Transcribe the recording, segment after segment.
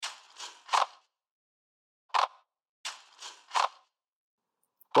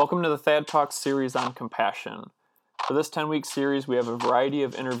Welcome to the Thad Talks series on compassion. For this 10-week series, we have a variety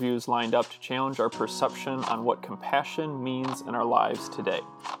of interviews lined up to challenge our perception on what compassion means in our lives today.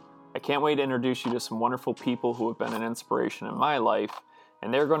 I can't wait to introduce you to some wonderful people who have been an inspiration in my life,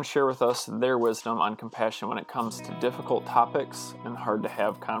 and they're going to share with us their wisdom on compassion when it comes to difficult topics and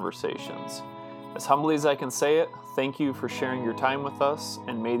hard-to-have conversations. As humbly as I can say it, thank you for sharing your time with us,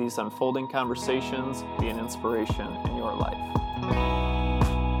 and may these unfolding conversations be an inspiration in your life.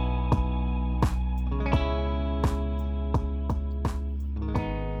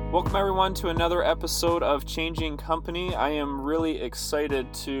 Welcome everyone to another episode of Changing Company. I am really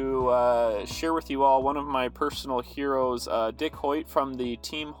excited to share with you all one of my personal heroes, Dick Hoyt from the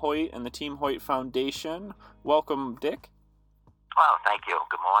Team Hoyt and the Team Hoyt Foundation. Welcome, Dick. Well, thank you.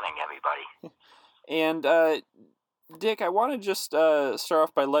 Good morning, everybody. And Dick, I want to just start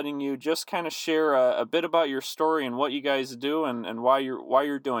off by letting you just kind of share a bit about your story and what you guys do and why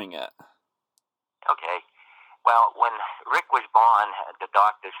you're doing it. Okay. Well, when Rick was born, the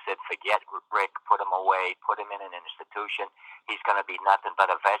doctors said, forget Rick, put him away, put him in an institution. He's going to be nothing but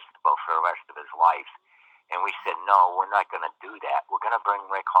a vegetable for the rest of his life. And we said, no, we're not going to do that. We're going to bring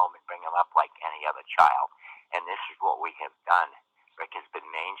Rick home and bring him up like any other child. And this is what we have done. Rick has been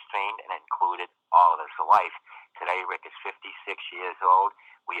mainstreamed and included all of his life. Today, Rick is 56 years old.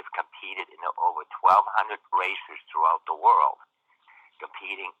 We have competed in over 1,200 races throughout the world,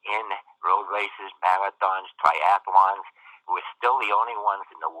 competing in road races, marathons, triathlons. We're still the only ones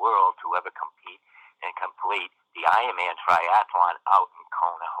in the world to ever compete and complete the Ironman triathlon out in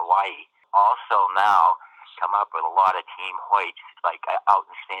Kona, Hawaii. Also now come up with a lot of Team Hoyts, like out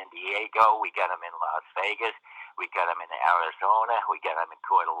in San Diego. We got them in Las Vegas. We got them in Arizona. We got them in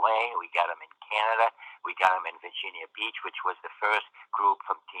Coeur d'Alene. We got them in Canada. We got them in Virginia Beach, which was the first group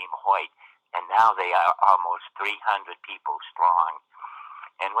from Team Hoyt. And now they are almost 300 people strong.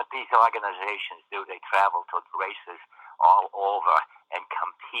 And what these organizations do, they travel to races all over and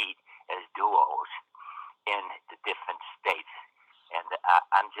compete as duos in the different states. And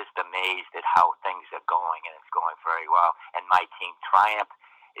I'm just amazed at how things are going, and it's going very well. And my team, Triumph,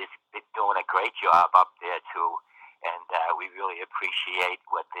 is doing a great job up there, too. And we really appreciate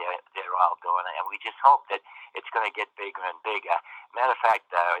what they're all doing. And we just hope that it's going to get bigger and bigger. Matter of fact,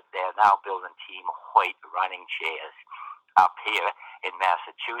 they're now building Team Hoyt running chairs up here in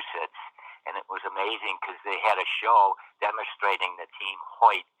Massachusetts, and it was amazing because they had a show demonstrating the Team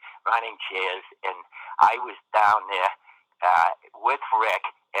Hoyt running chairs, and I was down there with Rick,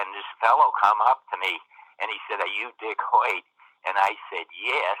 and this fellow come up to me, and he said, "Are you Dick Hoyt?" And I said,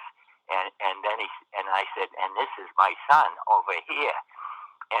 "Yes," and then I said, "And this is my son over here,"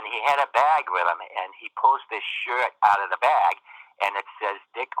 and he had a bag with him, and he pulls this shirt out of the bag, and it says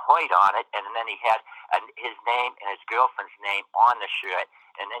Dick Hoyt on it, and then he had his name and his girlfriend's name on the shirt,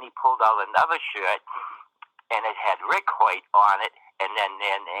 and then he pulled out another shirt, and it had Rick Hoyt on it, and then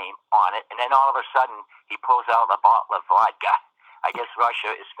their name on it, and then all of a sudden, he pulls out a bottle of vodka. I guess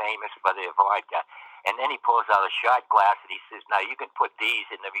Russia is famous for their vodka. And then he pulls out a shot glass, and he says, now you can put these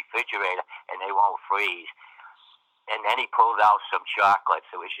in the refrigerator, and they won't freeze. And then he pulled out some chocolates.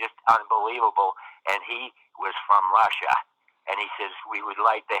 It was just unbelievable, and he was from Russia. And he says, we would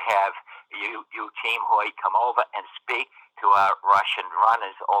like to have you Team Hoyt, come over and speak to our Russian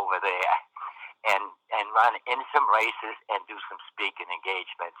runners over there and run in some races and do some speaking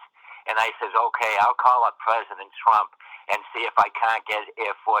engagements. And I says, okay, I'll call up President Trump and see if I can't get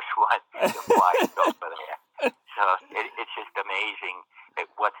Air Force One to fly over there. So it's just amazing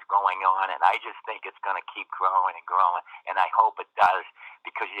what's going on, and I just think it's going to keep growing and growing, and I hope it does,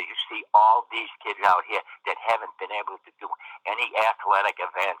 because you see all these kids out here that haven't been able to do any athletic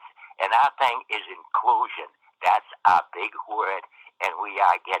events, and our thing is inclusion. That's our big word, and we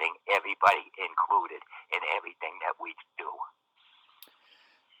are getting everybody included in everything that we do.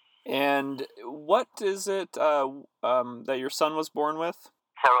 And what is it that your son was born with?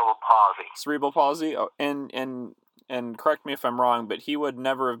 Cerebral palsy. Cerebral palsy? Oh, and correct me if I'm wrong, but he would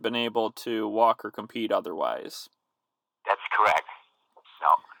never have been able to walk or compete otherwise. That's correct.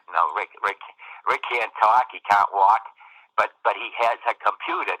 No, Rick can't talk, he can't walk, but he has a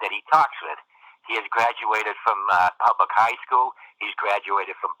computer that he talks with. He has graduated from public high school. He's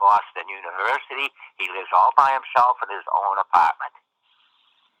graduated from Boston University. He lives all by himself in his own apartment.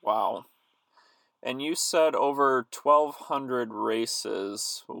 Wow. And you said over 1,200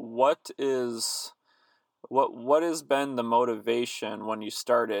 races. What has been the motivation when you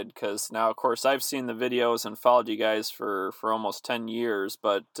started? Because now, of course, I've seen the videos and followed you guys for almost 10 years,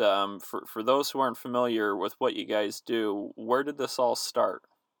 but for those who aren't familiar with what you guys do, where did this all start?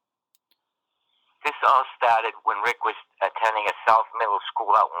 This all started when Rick was attending a South Middle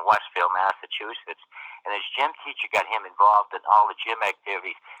School out in Westfield, Massachusetts, and his gym teacher got him involved in all the gym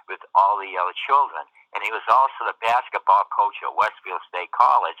activities with all the other children. And he was also the basketball coach at Westfield State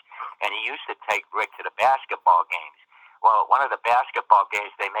College, and he used to take Rick to the basketball games. Well, at one of the basketball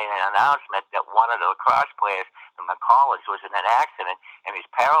games, they made an announcement that one of the lacrosse players from the college was in an accident and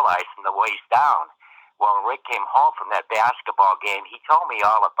he's paralyzed from the waist down. Well, Rick came home from that basketball game. He told me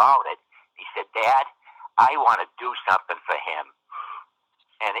all about it. He said, Dad, I want to do something for him.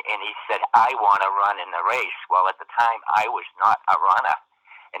 And he said, I want to run in the race. Well, at the time, I was not a runner.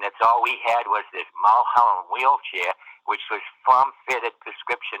 And that's all we had was this Mulholland wheelchair, which was form-fitted,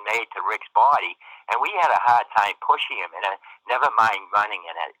 prescription-made to Rick's body. And we had a hard time pushing him, and never mind running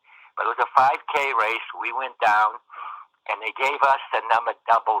in it. But it was a 5K race. We went down, and they gave us the number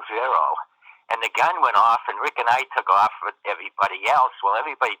 00. And the gun went off, and Rick and I took off with everybody else. Well,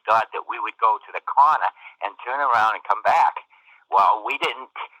 everybody thought that we would go to the corner and turn around and come back. Well, we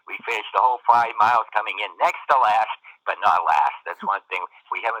didn't. We finished the whole 5 miles coming in next to last, but not last. That's one thing.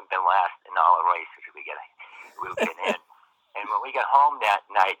 We haven't been last in all the races we've been in. And when we got home that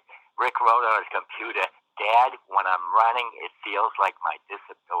night, Rick wrote on his computer, Dad, when I'm running, it feels like my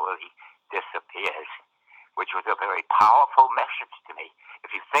disability disappears, which was a very powerful message to me.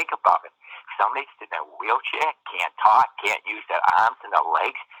 If you think about it, somebody's in a wheelchair, can't talk, can't use their arms and their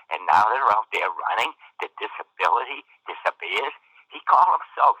legs, and now they're out there running, the disability disappears. He called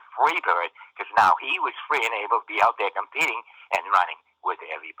himself Freebird because now he was free and able to be out there competing and running with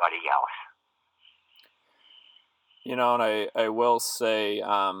everybody else. You know, and I will say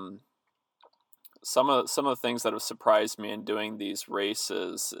some of the things that have surprised me in doing these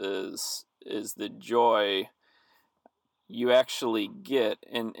races is the joy you actually get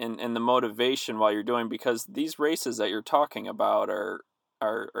and the motivation while you're doing, because these races that you're talking about are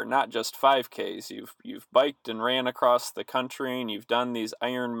not just 5Ks. You've biked and ran across the country, and you've done these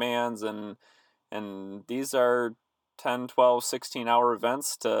Ironmans, and these are 10, 12, 16-hour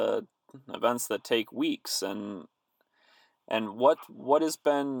events that take weeks. And what has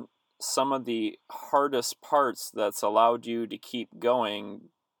been some of the hardest parts that's allowed you to keep going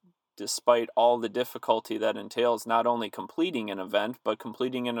despite all the difficulty that entails not only completing an event, but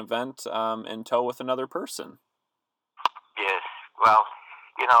completing an event in tow with another person? Yes, well,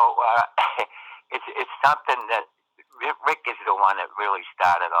 it's something that Rick is the one that really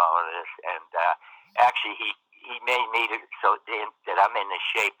started all of this, and actually he made me so that I'm in the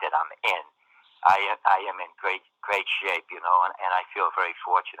shape that I'm in. I am in great shape, and I feel very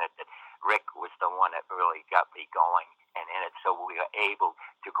fortunate that Rick was the one that really got me going and in it, so we are able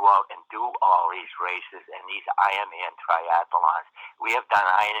to go out and do all these races and these Ironman triathlons. We have done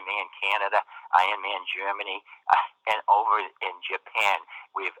Ironman Canada, Ironman Germany, and over in Japan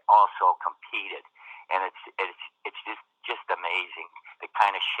we've also competed, and it's just amazing the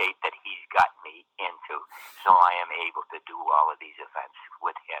kind of shape that he's got me into, so I am able to do all of these events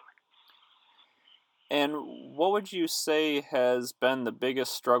with him. And what would you say has been the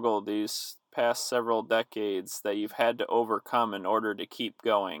biggest struggle these past several decades that you've had to overcome in order to keep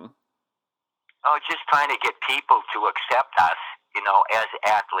going? Oh, just trying to get people to accept us, as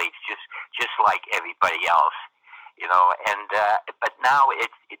athletes, just like everybody else, And but now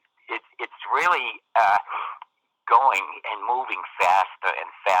it's really going and moving faster and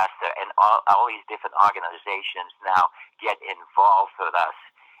faster, and all these different organizations now get involved with us.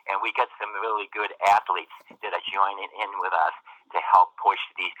 And we got some really good athletes that are joining in with us to help push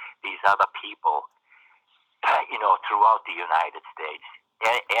these other people, throughout the United States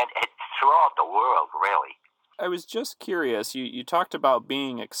and throughout the world, really. I was just curious. You talked about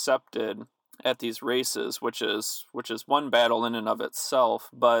being accepted at these races, which is one battle in and of itself.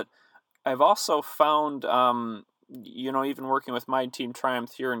 But I've also found, even working with my team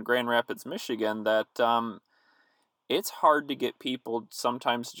Triumph here in Grand Rapids, Michigan, that it's hard to get people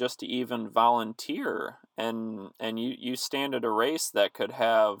sometimes just to even volunteer, and you stand at a race that could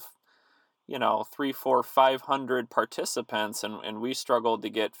have 300, 400, 500 participants, and we struggled to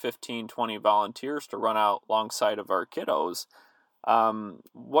get 15, 20 volunteers to run out alongside of our kiddos.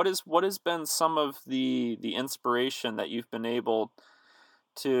 What has been some of the inspiration that you've been able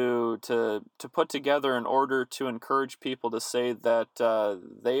to put together in order to encourage people to say that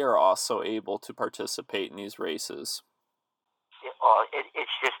they are also able to participate in these races? Well,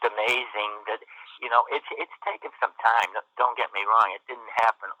 it's just amazing that it's taken some time. Don't get me wrong; it didn't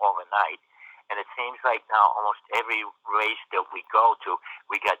happen overnight, and it seems like now almost every race that we go to,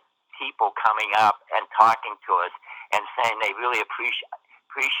 we got people coming up and talking to us and saying they really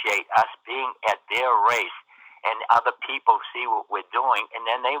appreciate us being at their race and other people see what we're doing, and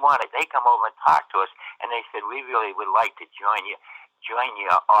then they come over and talk to us, and they said, we really would like to join your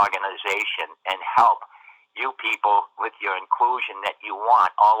organization and help you people with your inclusion that you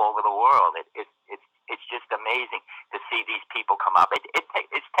want all over the world. It's just amazing to see these people come up.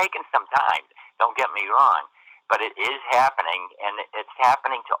 It's taken some time, don't get me wrong, but it is happening, and it's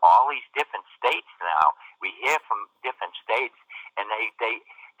happening to all these different states now. We hear from different states, and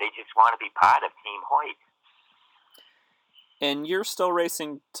they just want to be part of Team Hoyt. And you're still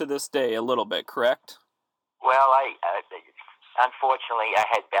racing to this day a little bit, correct? Well, unfortunately, I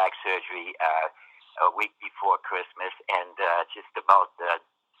had back surgery a week before Christmas, and just about 3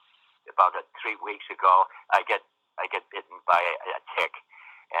 weeks ago, I get bitten by a tick,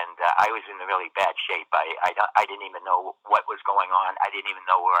 and I was in really bad shape. I didn't even know what was going on. I didn't even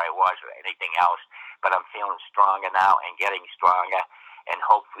know where I was or anything else. But I'm feeling stronger now and getting stronger, and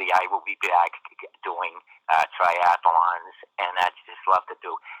hopefully I will be back doing triathlons, and I'd just love to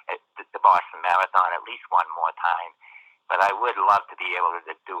do the Boston Marathon at least one more time. But I would love to be able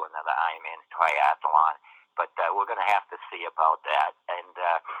to do another Ironman triathlon. But we're going to have to see about that. And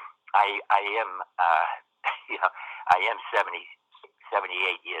I am, I am 78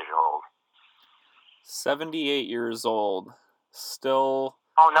 years old. 78 years old, still.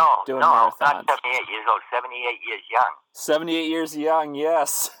 Oh no, doing no, marathons. Not 78 years old. 78 years young. 78 years young,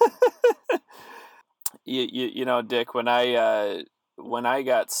 yes. you know, Dick, when I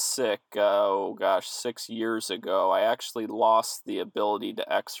got sick, 6 years ago, I actually lost the ability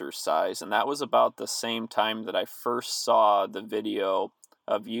to exercise, and that was about the same time that I first saw the video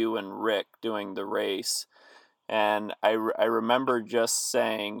of you and Rick doing the race. And I remember just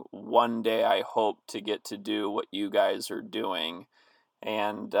saying, one day I hope to get to do what you guys are doing.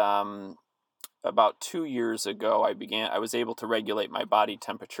 And about 2 years ago, I was able to regulate my body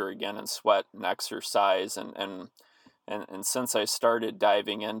temperature again and sweat and exercise. And since I started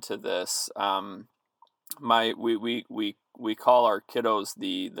diving into this, we call our kiddos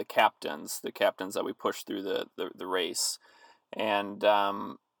the captains that we push through the race. And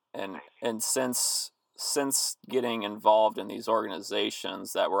since getting involved in these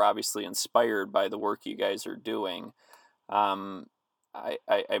organizations that were obviously inspired by the work you guys are doing, I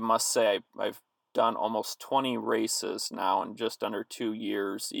must say I've done almost 20 races now in just under 2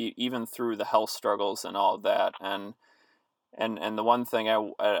 years, even through the health struggles and all of that. And the one thing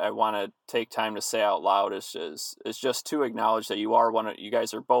I want to take time to say out loud is just to acknowledge that you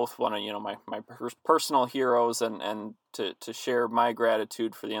guys are both one of my personal heroes, and to share my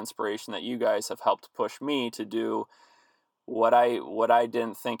gratitude for the inspiration that you guys have helped push me to do what I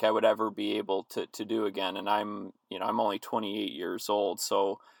didn't think I would ever be able to do again. And I'm only 28 years old,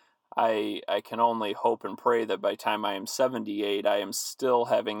 so I can only hope and pray that by the time I am 78, I am still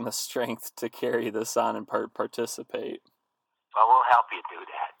having the strength to carry this on and participate. Well, we'll help you do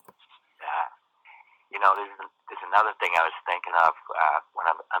that. There's another thing I was thinking of when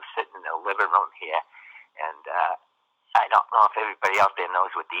I'm sitting in the living room here, and I don't know if everybody out there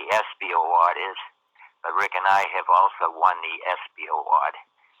knows what the ESPY Award is, but Rick and I have also won the ESPY Award,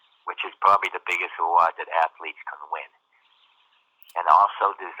 which is probably the biggest award that athletes can win. And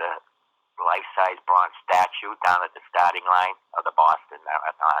also there's a life-size bronze statue down at the starting line of the Boston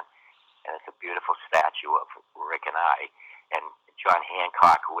Marathon, and it's a beautiful statue of Rick and I. And John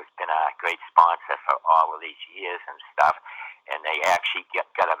Hancock, who has been a great sponsor for all of these years and stuff, and they actually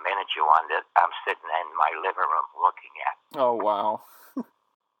got a miniature one that I'm sitting in my living room looking at. Oh, wow.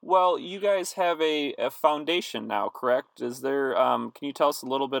 Well, you guys have a foundation now, correct? Is there? Can you tell us a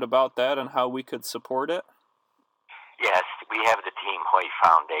little bit about that and how we could support it? Yes, we have the Team Hoyt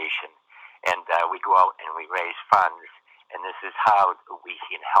Foundation, and we go out and we raise funds, and this is how we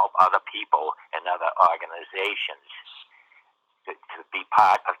can help other people and other organizations to be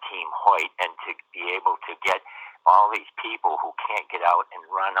part of Team Hoyt, and to be able to get all these people who can't get out and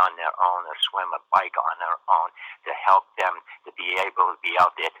run on their own or swim or bike on their own, to help them to be able to be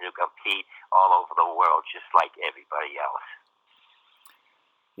out there to compete all over the world just like everybody else.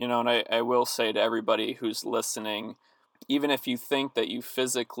 And I will say to everybody who's listening, even if you think that you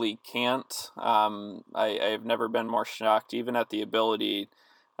physically can't, I've never been more shocked, even at the ability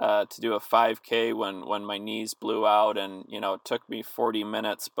to do a 5K when my knees blew out, and it took me 40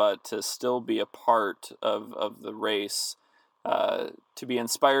 minutes, but to still be a part of the race, to be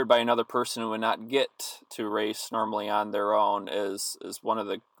inspired by another person who would not get to race normally on their own is one of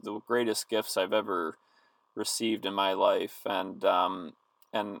the greatest gifts I've ever received in my life. And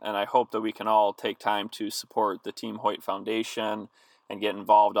I hope that we can all take time to support the Team Hoyt Foundation and get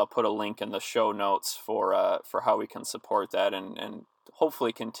involved. I'll put a link in the show notes for how we can support that, and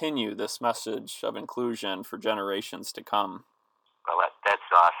hopefully continue this message of inclusion for generations to come. Well, that's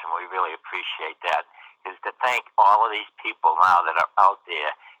awesome. We really appreciate that. Is to thank all of these people now that are out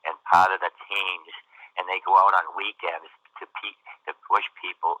there and part of the teams, and they go out on weekends to push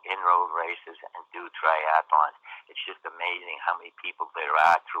people in road races and do triathlons. It's just amazing how many people there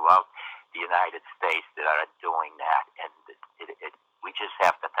are throughout the United States that are doing that, and we just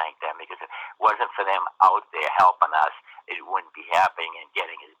have to thank them, because if it wasn't for them out there helping us, it wouldn't be happening and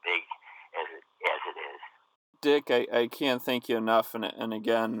getting as big as it is. Dick, I can't thank you enough, and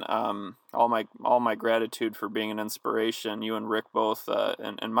again, all my gratitude for being an inspiration. You and Rick both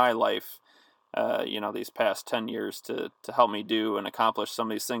in my life, these past 10 years to help me do and accomplish some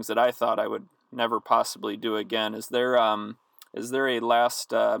of these things that I thought I would never possibly do again. Is there a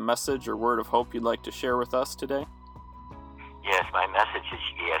last message or word of hope you'd like to share with us today? Yes, my message is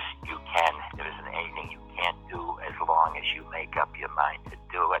yes, you can. There isn't anything you can't do as long as you make up your mind to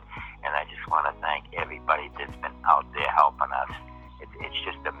do it. And I just want to thank everybody that's been out there helping us. It's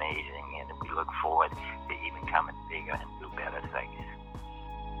just amazing, and we look forward to even coming bigger and do better things.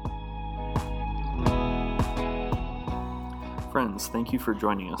 Friends, thank you for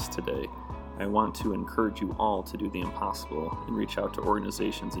joining us today. I want to encourage you all to do the impossible and reach out to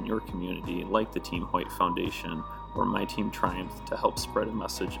organizations in your community like the Team Hoyt Foundation or My Team Triumph to help spread a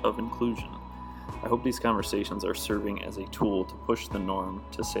message of inclusion. I hope these conversations are serving as a tool to push the norm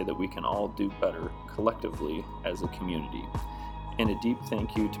to say that we can all do better collectively as a community. And a deep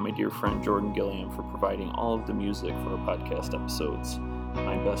thank you to my dear friend Jordan Gilliam for providing all of the music for our podcast episodes.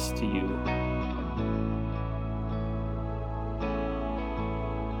 My best to you.